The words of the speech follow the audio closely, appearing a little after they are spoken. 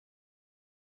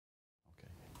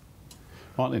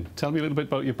Martin, tell me a little bit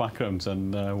about your background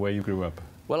and where you grew up.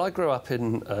 Well, I grew up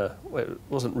in, well, it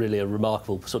wasn't really a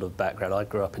remarkable sort of background. I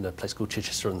grew up in a place called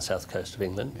Chichester on the south coast of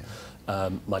England. Yeah.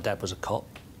 My dad was a cop,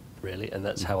 really, and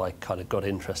that's how I kind of got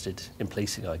interested in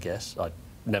policing, I guess. I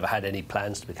never had any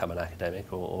plans to become an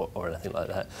academic or anything like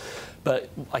that. But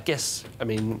I guess, I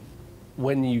mean,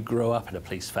 when you grow up in a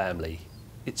police family,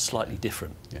 it's slightly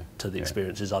different to the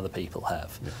experiences other people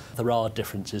have. Yeah. There are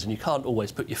differences, and you can't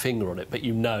always put your finger on it, but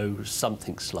you know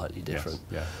something's slightly different.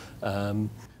 Yes. Yeah.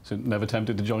 So never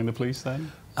tempted to join the police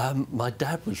then? My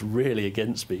dad was really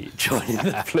against me joining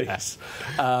the police.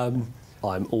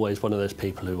 I'm always one of those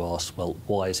people who asks, well,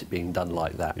 why is it being done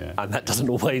like that? Yeah. And that doesn't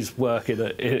always work in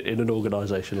an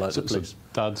organisation like the police. So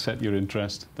Dad set your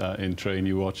interest in train,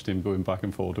 you watched him going back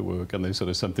and forth to work, and there's sort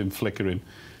of something flickering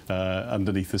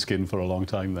underneath the skin for a long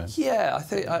time then? Yeah,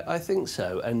 I think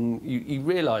so. And you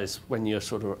realise when you're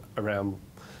sort of around,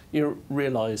 you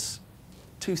realise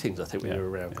two things, I think, when you're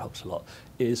around cops a lot,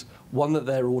 is one, that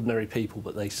they're ordinary people,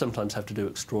 but they sometimes have to do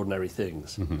extraordinary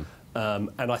things. Mm-hmm.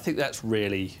 And I think that's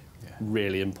really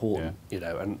important, you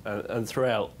know, and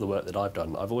throughout the work that I've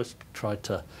done, I've always tried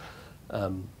to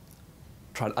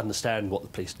try and understand what the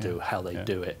police do, how they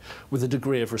do it, with a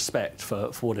degree of respect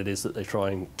for what it is that they're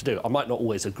trying to do. I might not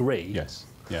always agree,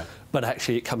 but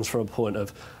actually it comes from a point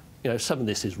of, you know, some of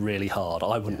this is really hard,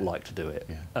 I wouldn't like to do it.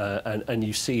 And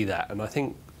you see that, and I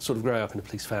think sort of growing up in a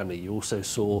police family, you also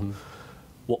saw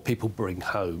what people bring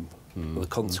home, the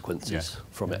consequences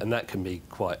from it, and that can be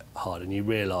quite hard, and you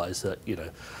realise that, you know,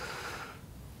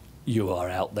 you are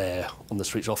out there on the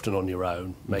streets, often on your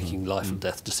own, making life and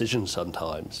death decisions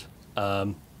sometimes,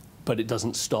 but it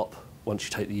doesn't stop once you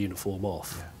take the uniform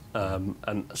off.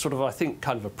 And sort of, I think,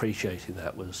 kind of appreciating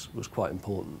that was quite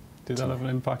important. Did that have an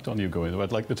impact on you going?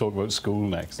 I'd like to talk about school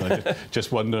next. I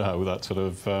just wonder how that sort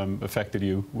of affected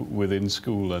you within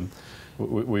school. And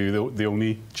were you the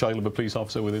only child of a police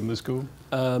officer within the school?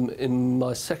 In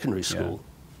my secondary school,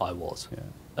 I was.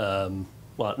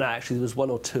 Well, no, actually, there was one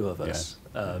or two of us,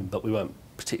 but we weren't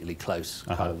particularly close.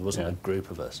 Kind of, there wasn't a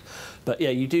group of us. But yeah,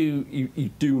 you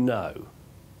do know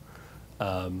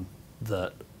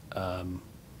that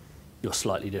you're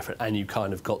slightly different, and you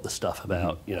kind of got the stuff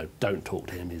about, you know, don't talk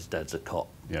to him, his dad's a cop,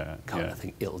 kind of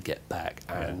thing, it'll get back,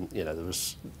 and you know,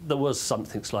 there was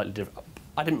something slightly different.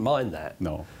 I didn't mind that.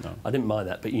 No. I didn't mind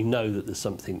that, but you know that there's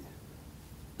something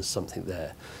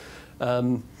there.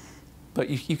 But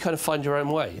you kind of find your own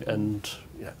way, and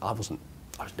you know, I was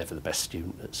never the best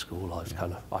student at school. I was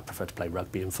I preferred to play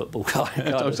rugby and football.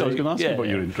 I was going to ask you about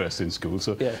your interest in school.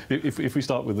 So if we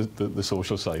start with the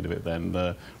social side of it,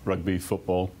 then rugby,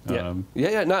 football. No,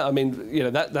 I mean, you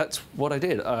know, that's what I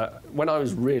did. When I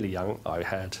was really young, I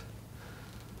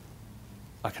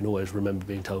can always remember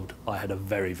being told I had a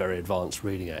very, very advanced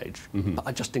reading age, but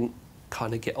I just didn't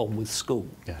kind of get on with school.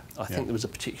 I think there was a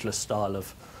particular style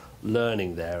of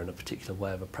learning there and a particular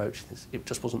way of approaching this. It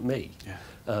just wasn't me.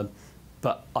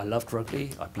 But I loved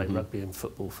rugby. I played rugby and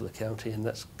football for the county, and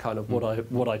that's kind of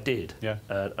what I did.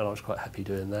 And I was quite happy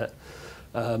doing that.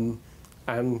 And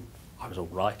I was all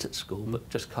right at school, but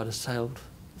just kind of sailed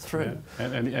through.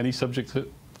 And any subject that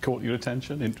caught your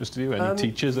attention, interested you? Any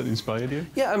teachers that inspired you?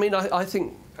 Yeah, I mean, I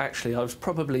think actually I was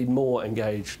probably more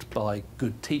engaged by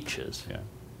good teachers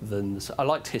than... I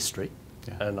liked history,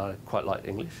 and I quite liked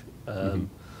English.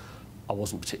 I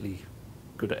wasn't particularly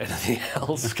good at anything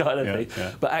else, kind of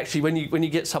thing. But actually, when you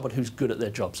get someone who's good at their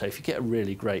job, so if you get a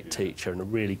really great teacher and a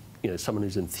really, you know, someone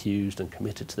who's enthused and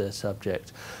committed to their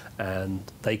subject, and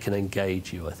they can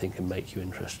engage you, I think, and make you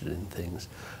interested in things,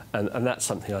 and that's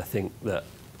something I think that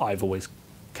I've always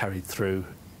carried through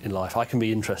in life. I can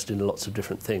be interested in lots of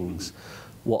different things.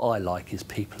 What I like is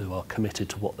people who are committed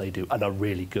to what they do and are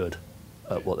really good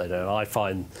at what they do. And I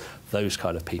find those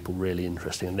kind of people really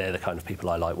interesting, and they're the kind of people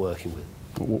I like working with.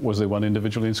 Was there one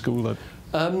individual in school that...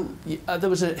 there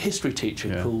was a history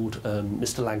teacher called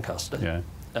Mr. Lancaster.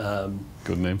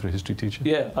 Good name for a history teacher.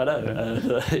 Yeah, I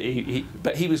know.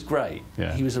 But he was great.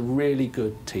 He was a really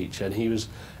good teacher, and he was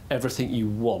everything you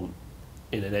want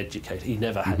in an educator. He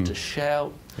never had to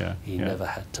shout. He never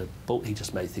had to... He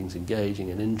just made things engaging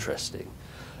and interesting.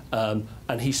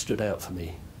 And he stood out for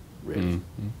me, really.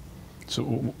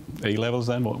 So A-levels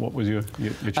then? What was your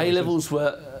choices? A-levels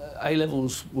were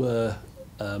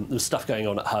there was stuff going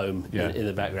on at home in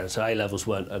the background, so A-levels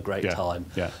weren't a great time.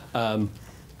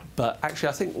 But actually,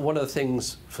 I think one of the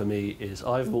things for me is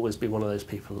I've always been one of those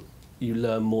people, you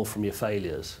learn more from your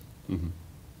failures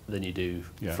than you do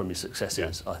from your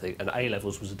successes, I think. And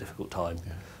A-levels was a difficult time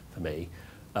for me.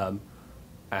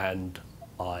 And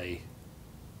I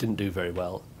didn't do very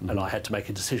well, and I had to make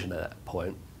a decision at that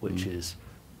point, which is,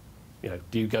 you know,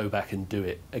 do you go back and do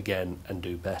it again and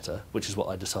do better, which is what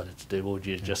I decided to do, or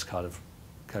do you just kind of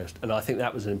coast? And I think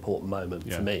that was an important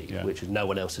moment for me, which is no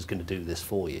one else is going to do this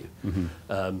for you.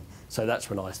 So that's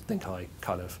when I think I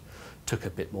kind of took a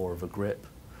bit more of a grip.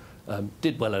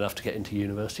 Did well enough to get into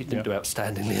university, didn't do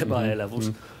outstandingly at my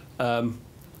A-levels.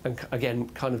 And again,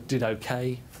 kind of did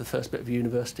okay for the first bit of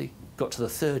university. Got to the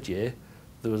third year,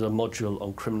 there was a module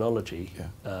on criminology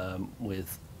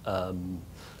with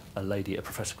a lady, a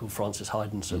professor called Frances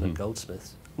Hydenson at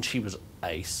Goldsmiths, and she was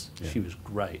ace. She was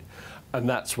great, and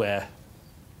that's where,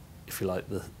 if you like,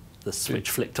 the switch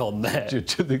flicked on there. Do you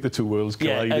think the two worlds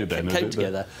collided then? Came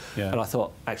together, and I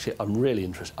thought, actually, I'm really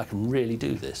interested. I can really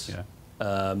do this,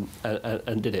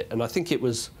 and did it. And I think it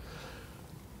was.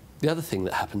 The other thing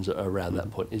that happens around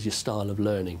that point is your style of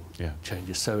learning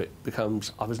changes. So it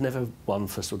becomes, I was never one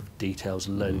for sort of details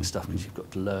and learning stuff because you've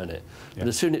got to learn it. But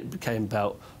as soon as it became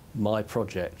about my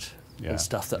project and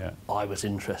stuff that I was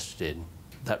interested in,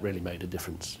 that really made a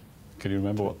difference. Can you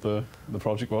remember what the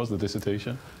project was, the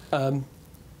dissertation?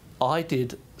 I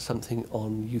did something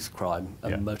on youth crime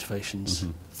and motivations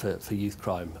for youth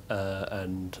crime.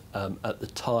 And at the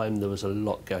time, there was a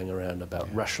lot going around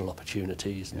about rational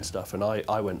opportunities and stuff. And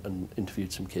I went and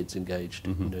interviewed some kids engaged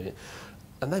in doing it.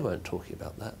 And they weren't talking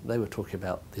about that. They were talking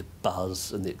about the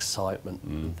buzz and the excitement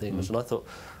and things. And I thought,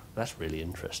 that's really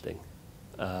interesting.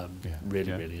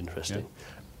 Really interesting.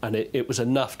 And it was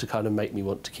enough to kind of make me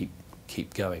want to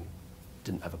keep going.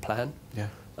 Didn't have a plan.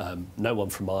 No one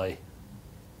from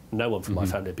my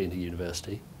family had been to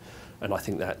university, and I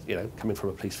think that, you know, coming from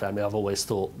a police family, I've always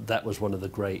thought that was one of the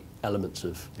great elements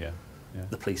of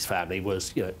the police family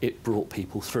was, you know, it brought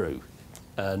people through,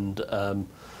 and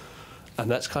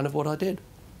that's kind of what I did.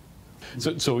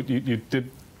 So you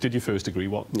did your first degree.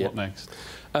 What next?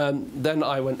 Then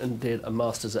I went and did a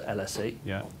master's at LSE.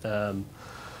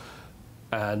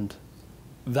 And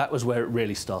that was where it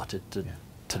really started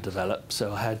to develop.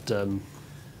 So I had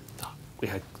we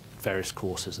had various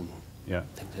courses and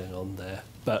things going on there.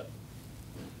 But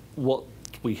what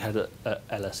we had at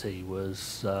LSE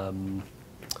was an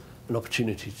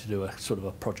opportunity to do a sort of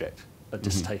a project, a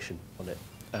dissertation on it.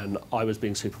 And I was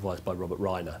being supervised by Robert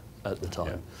Reiner at the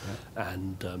time.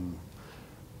 And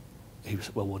he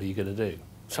was, well, what are you going to do?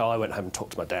 So I went home and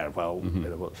talked to my dad, well, you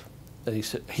know, what? And he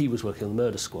said, he was working on the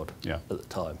murder squad at the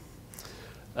time.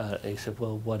 And he said,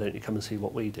 well, why don't you come and see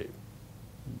what we do?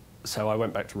 So I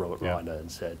went back to Robert Reiner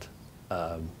and said,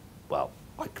 well,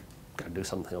 I could go and do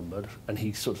something on murder. And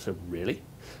he sort of said, really?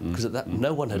 Because at that,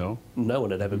 no one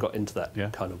had ever got into that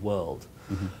kind of world.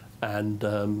 And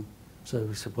so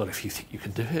he said, well, if you think you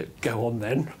can do it, go on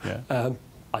then.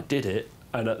 I did it.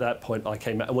 And at that point, I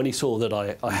came out. And when he saw that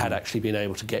I had actually been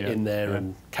able to get in there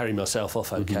and carry myself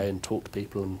off okay and talk to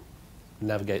people and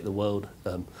navigate the world,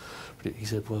 he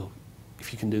said, well,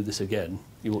 if you can do this again,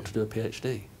 you ought to do a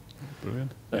PhD.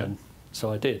 Brilliant.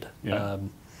 So I did.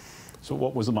 So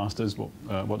what was the master's?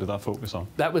 What did that focus on?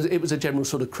 It was a general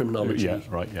sort of criminology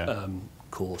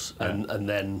course, and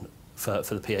then for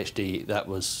the PhD, that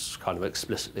was kind of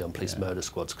explicitly on police murder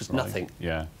squads because nothing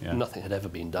had ever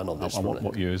been done on this. And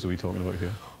what years are we talking about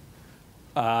here?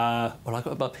 Well, I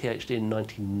got my PhD in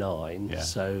 '99,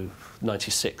 so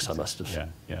 '96 I must have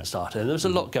started, and there was a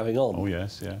lot going on. Oh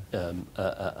yes, at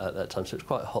that time, so it was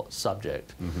quite a hot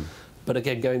subject. But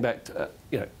again, going back to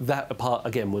you know, that part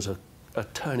again was a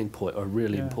turning point, or a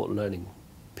really important learning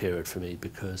period for me,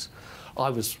 because I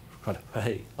was kind of,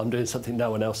 hey, I'm doing something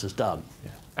no one else has done.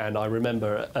 And I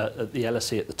remember at the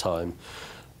LSE at the time,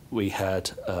 we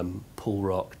had Paul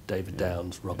Rock, David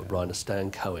Downs, Robert Reiner, Stan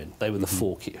Cohen. They were the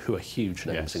four who are huge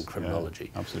names in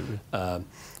criminology. Absolutely. And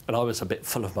I was a bit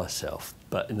full of myself.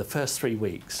 But in the first 3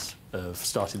 weeks of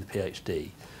starting the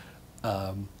PhD,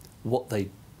 what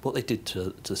they did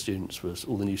to the students was,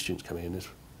 all the new students coming in, is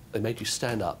they made you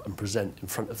stand up and present in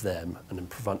front of them and in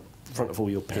front of all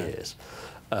your peers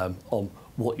on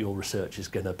what your research is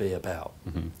going to be about.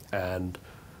 And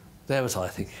there was I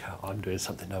think, I'm doing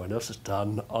something no one else has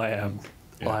done. I am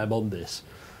on this.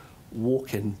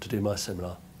 Walk in to do my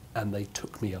seminar, and they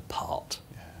took me apart.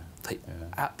 They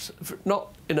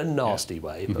not in a nasty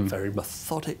way, but very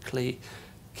methodically,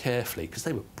 carefully, because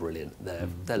they were brilliant.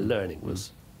 Their learning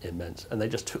was immense, and they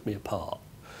just took me apart.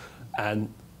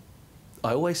 And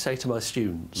I always say to my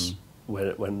students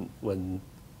when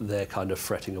they're kind of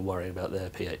fretting and worrying about their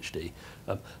PhD,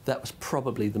 that was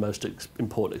probably the most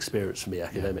important experience for me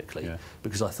academically,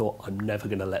 because I thought, I'm never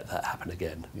going to let that happen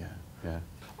again.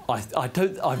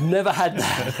 I've never had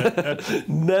that.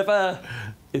 Never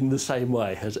in the same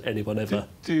way has anyone ever.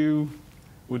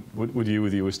 Would you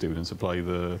with your students apply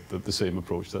the same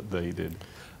approach that they did?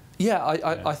 Yeah,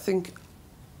 I think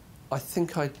I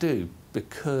think I do,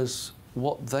 because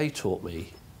what they taught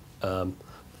me,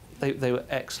 they were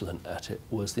excellent at it,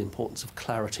 was the importance of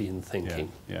clarity in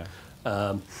thinking. Yeah.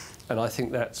 And I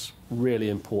think that's really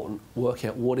important. Work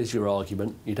out what is your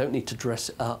argument. You don't need to dress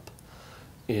it up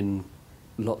in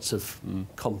lots of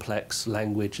complex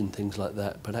language and things like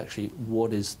that, but actually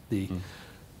what is the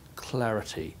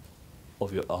clarity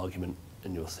of your argument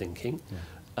and your thinking.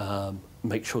 Yeah.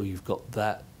 Make sure you've got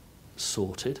that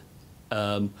sorted,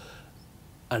 and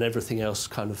everything else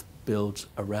kind of builds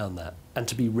around that. And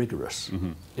to be rigorous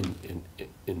in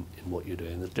what you're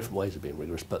doing. There's different ways of being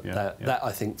rigorous, but that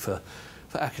I think for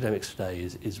academics today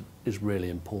is really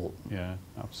important. Yeah,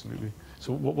 absolutely.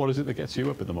 So what is it that gets you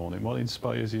up in the morning? What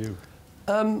inspires you?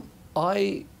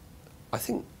 I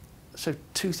think, so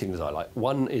two things I like.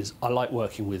 One is I like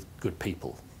working with good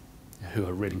people who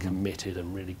are really committed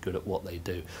and really good at what they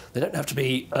do. They don't have to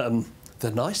be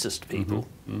the nicest people,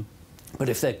 but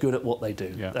if they're good at what they do,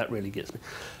 that really gets me.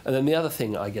 And then the other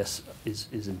thing I guess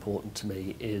is important to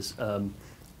me is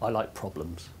I like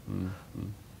problems.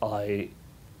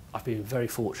 I've been very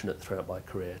fortunate throughout my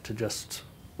career to just,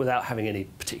 without having any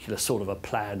particular sort of a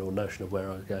plan or notion of where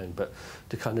I was going, but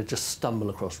to kind of just stumble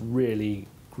across really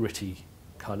gritty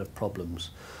kind of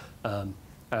problems.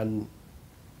 And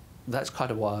that's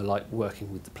kind of why I like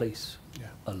working with the police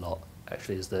a lot,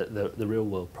 actually, is the real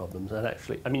world problems. And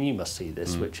actually, I mean, you must see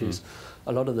this, which is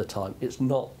a lot of the time, it's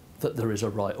not that there is a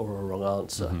right or a wrong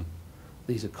answer.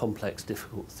 These are complex,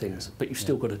 difficult things, but you've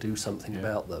still got to do something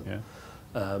about them.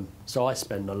 So I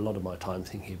spend a lot of my time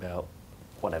thinking about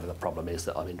whatever the problem is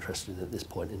that I'm interested in at this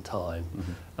point in time,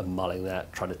 and mulling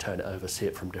that, trying to turn it over, see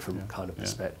it from different kind of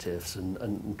perspectives,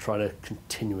 and try to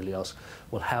continually ask,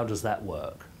 well, how does that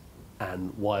work?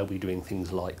 And why are we doing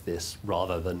things like this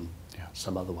rather than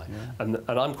some other way? And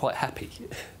I'm quite happy,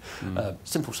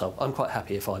 simple sum, I'm quite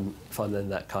happy if I'm in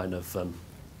that kind of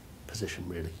position,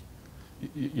 really.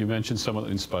 You mentioned someone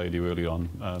that inspired you early on,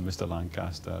 Mr.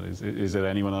 Lancaster. Is there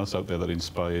anyone else out there that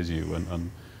inspires you?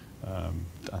 And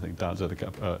I think Dad's had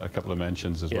a couple of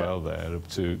mentions as well there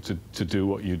to do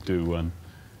what you do, and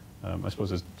I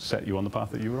suppose it's set you on the path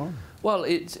that you were on. Well,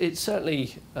 it's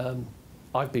certainly.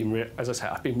 I've been, as I say,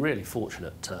 I've been really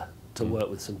fortunate to work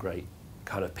with some great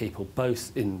kind of people,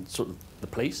 both in sort of the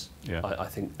police. I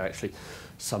think actually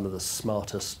some of the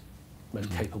smartest,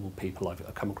 most capable people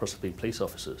I've come across have been police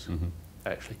officers.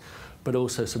 Actually, but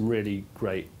also some really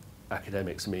great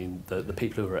academics. I mean, the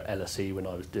people who were at LSE when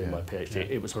I was doing my PhD,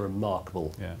 it was a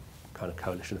remarkable kind of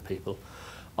coalition of people.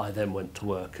 I then went to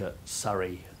work at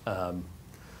Surrey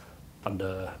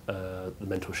under the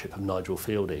mentorship of Nigel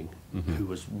Fielding, who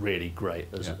was really great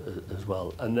as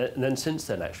well. And then since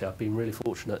then, actually, I've been really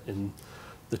fortunate in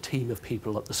the team of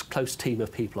people, this close team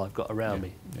of people I've got around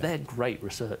me. They're great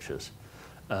researchers,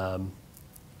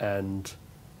 and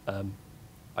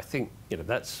I think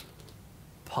that's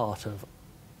part of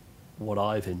what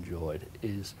I've enjoyed.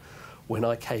 Is when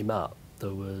I came up,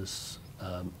 there was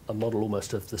a model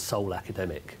almost of the sole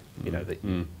academic, that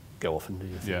you go off and do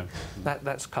your thing.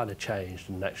 That's kind of changed,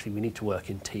 and actually we need to work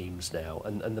in teams now.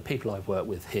 And the people I've worked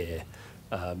with here,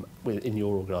 in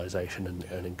your organisation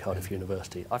and in Cardiff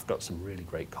University, I've got some really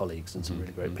great colleagues and some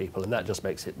really great people, and that just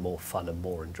makes it more fun and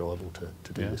more enjoyable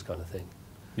to do this kind of thing.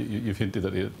 You've hinted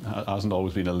that it hasn't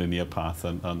always been a linear path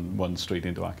and one straight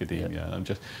into academia. I'm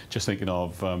just thinking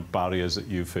of barriers that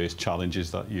you've faced,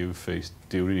 challenges that you've faced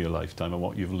during your lifetime, and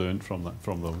what you've learned from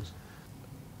those.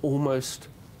 Almost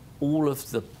all of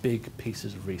the big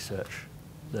pieces of research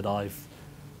that I've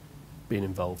been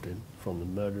involved in, from the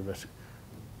murder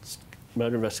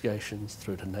investigations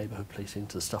through to neighbourhood policing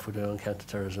to the stuff we're doing on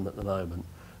counter-terrorism at the moment,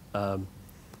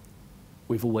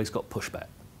 we've always got pushback.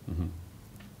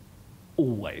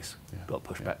 Always got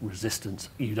pushback, resistance.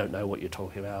 You don't know what you're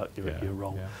talking about. You're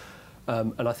wrong.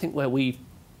 And I think when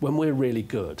we're really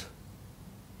good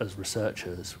as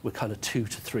researchers, we're kind of 2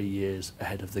 to 3 years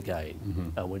ahead of the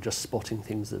game, and we're just spotting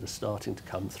things that are starting to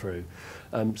come through.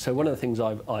 So one of the things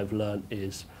I've learned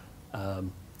is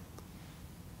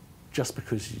just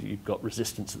because you've got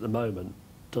resistance at the moment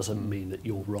doesn't mean that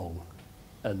you're wrong.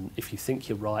 And if you think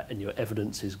you're right and your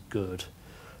evidence is good,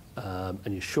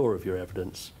 and you're sure of your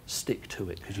evidence, stick to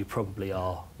it, because you probably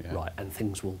are right, and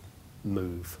things will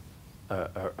move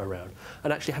around.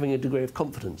 And actually having a degree of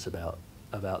confidence about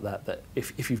that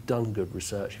if you've done good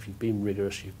research, if you've been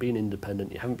rigorous, you've been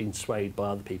independent, you haven't been swayed by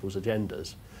other people's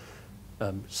agendas,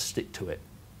 stick to it,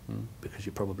 because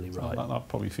you're probably right. That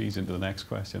probably feeds into the next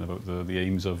question about the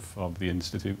aims of the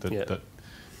Institute that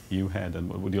you head, and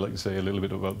would you like to say a little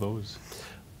bit about those?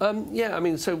 Yeah, I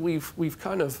mean, so we've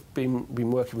kind of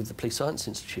been working with the Police Science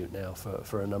Institute now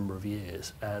for a number of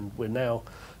years, and we're now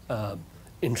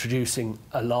introducing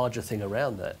a larger thing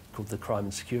around that called the Crime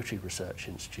and Security Research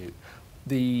Institute,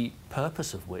 the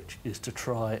purpose of which is to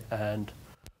try and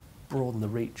broaden the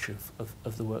reach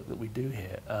of the work that we do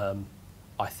here.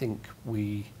 I think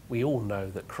we all know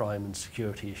that crime and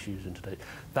security issues in today,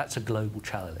 that's a global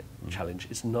challenge.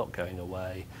 It's not going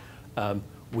away.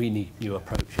 We need new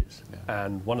approaches. Yeah.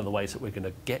 And one of the ways that we're going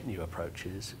to get new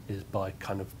approaches is by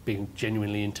kind of being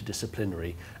genuinely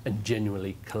interdisciplinary and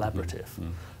genuinely collaborative.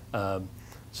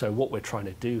 So what we're trying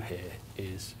to do here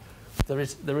is, there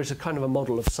is a kind of a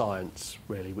model of science,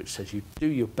 really, which says you do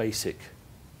your basic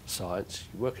science,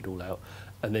 you work it all out,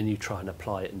 and then you try and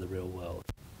apply it in the real world.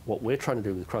 What we're trying to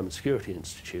do with the Crime and Security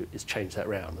Institute is change that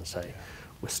round and say,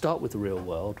 we'll start with the real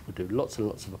world, we'll do lots and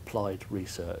lots of applied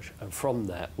research, and from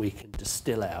that we can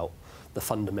distill out the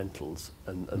fundamentals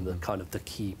and the kind of the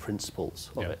key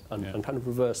principles of it, and kind of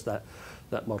reverse that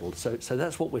model. So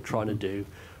that's what we're trying to do.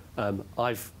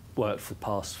 I've worked for the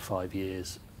past 5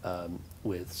 years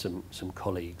with some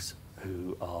colleagues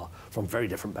who are from very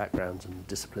different backgrounds and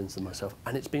disciplines than myself,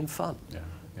 and it's been fun.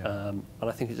 And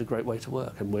I think it's a great way to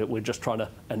work, and we're just trying to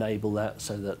enable that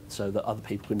so that other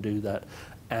people can do that,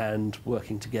 and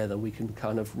working together we can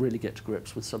kind of really get to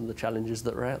grips with some of the challenges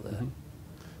that are out there.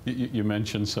 You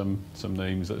mentioned some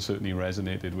names that certainly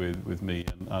resonated with me,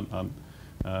 and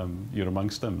you're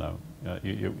amongst them now.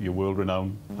 You're world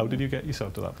renowned. How did you get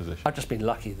yourself to that position? I've just been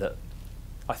lucky that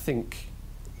I think,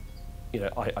 you know,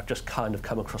 I've just kind of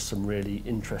come across some really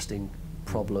interesting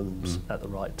problems at the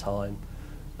right time.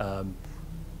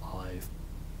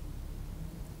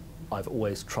 I've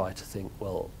always tried to think,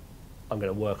 well, I'm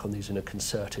going to work on these in a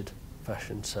concerted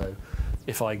fashion. So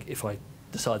if I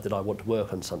decide that I want to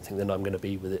work on something, then I'm going to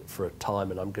be with it for a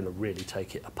time, and I'm going to really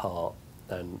take it apart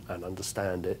and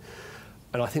understand it.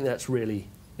 And I think that's really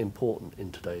important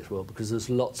in today's world, because there's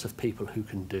lots of people who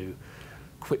can do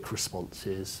quick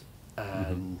responses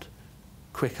and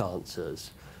quick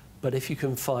answers. But if you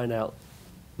can find out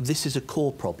this is a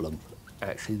core problem,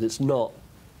 actually, that's not,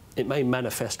 it may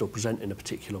manifest or present in a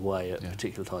particular way at a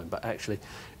particular time, but actually,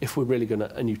 if we're really going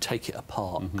to, and you take it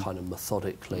apart kind of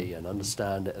methodically and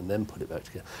understand it and then put it back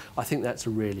together, I think that's a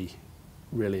really,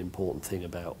 really important thing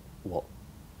about what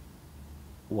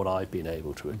I've been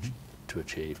able to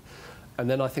achieve. And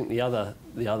then I think the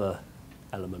other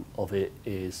element of it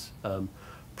is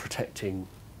protecting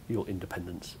your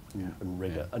independence and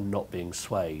rigour and not being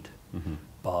swayed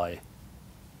by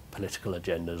political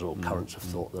agendas or currents of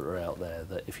thought that are out there,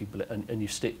 that if you and you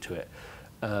stick to it.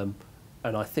 And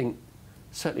I think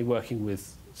certainly working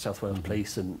with South Wales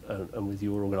Police and with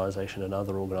your organisation and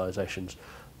other organisations,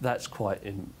 that's quite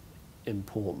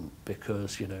important,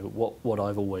 because, you know, what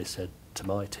I've always said to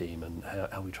my team and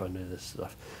how we try and do this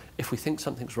stuff, if we think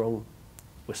something's wrong,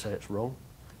 we'll say it's wrong.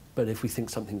 But if we think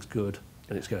something's good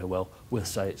and it's going well, we'll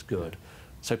say it's good.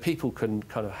 So people can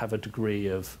kind of have a degree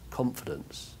of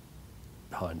confidence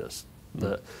behind us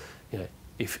that, you know,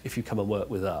 if you come and work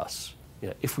with us, you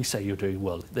know, if we say you're doing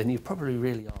well, then you probably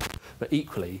really are. But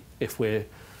equally, if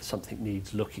something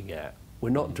needs looking at, we're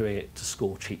not doing it to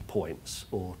score cheap points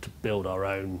or to build our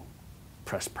own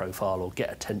press profile or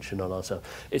get attention on ourselves.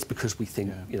 It's because we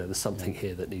think, you know, there's something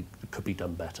here that could be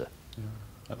done better.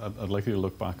 I'd like you to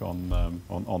look back on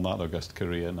that august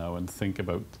career now and think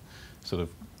about sort of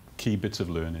key bits of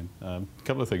learning. A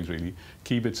couple of things really: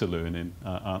 key bits of learning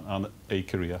and a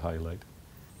career highlight.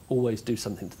 Always do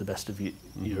something to the best of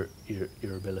your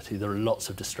ability. There are lots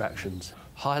of distractions.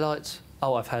 Highlights.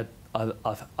 Oh, I've had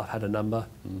a number.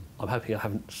 I'm hoping I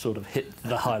haven't sort of hit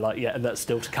the highlight yet, and that's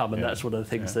still to come. And that's one of the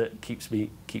things that keeps me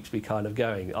kind of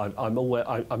going.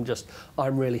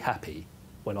 I'm really happy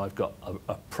when I've got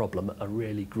a problem, a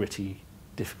really gritty,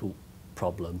 difficult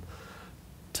problem,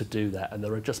 to do that. And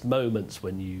there are just moments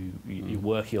when you're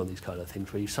working on these kind of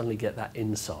things where you suddenly get that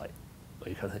insight, where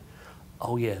you kind of think,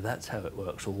 oh yeah, that's how it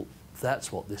works, or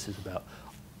that's what this is about.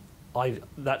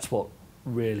 That's what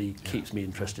really keeps me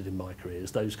interested in my career,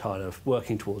 is those kind of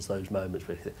working towards those moments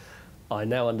where you think, I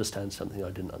now understand something I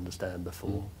didn't understand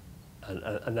before,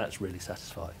 and that's really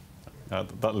satisfying.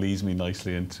 That leads me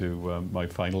nicely into my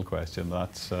final question.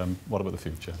 That's what about the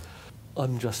future?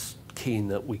 I'm just keen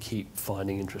that we keep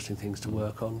finding interesting things to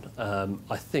work on.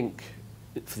 I think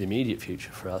for the immediate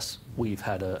future for us, we've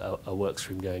had a work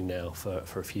stream going now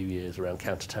for a few years around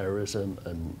counter-terrorism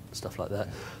and stuff like that.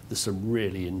 There's some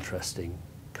really interesting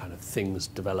kind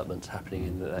of developments happening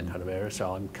in that kind of area.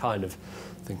 So I'm kind of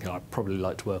thinking I'd probably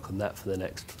like to work on that for the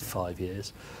next 5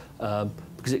 years.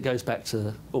 Because it goes back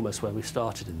to almost where we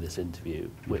started in this interview,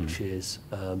 which is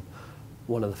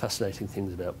one of the fascinating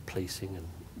things about policing, and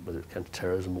whether it's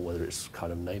counter-terrorism or whether it's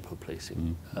kind of neighbourhood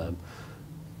policing,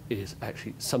 is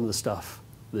actually some of the stuff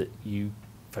that you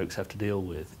folks have to deal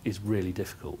with is really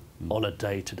difficult on a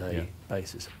day-to-day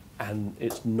basis. And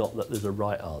it's not that there's a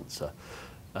right answer.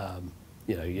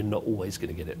 You know, you're not always going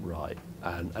to get it right.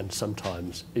 And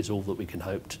sometimes is all that we can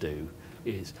hope to do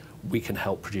is we can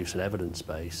help produce an evidence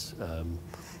base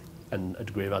and a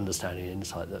degree of understanding and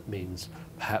insight that means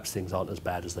perhaps things aren't as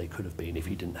bad as they could have been if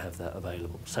you didn't have that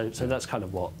available. So that's kind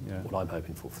of what I'm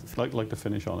hoping for the future. Like to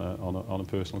finish on a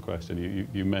personal question.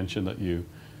 You mentioned that you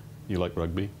like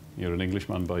rugby. You're an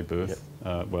Englishman by birth,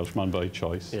 Welshman by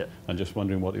choice, and just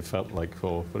wondering what it felt like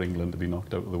for England to be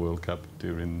knocked out of the World Cup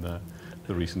during the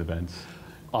recent events.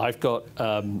 I've got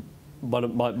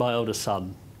my oldest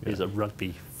son is a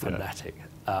rugby fanatic,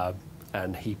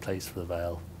 and he plays for the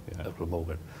Vale of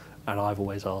Glamorgan. And I've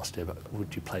always asked him,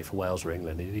 would you play for Wales or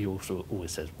England? And he also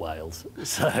always says Wales.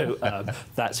 So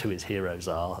that's who his heroes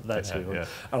are. That's who.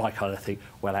 And I kind of think,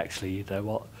 well, actually, you know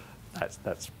what?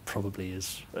 That's probably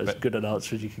as good an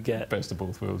answer as you could get. Best of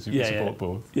both worlds. You can support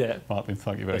both. Yeah. Martin,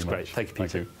 thank you very much. That's great. Thank you,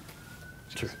 Peter.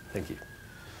 Thank you. Thank you.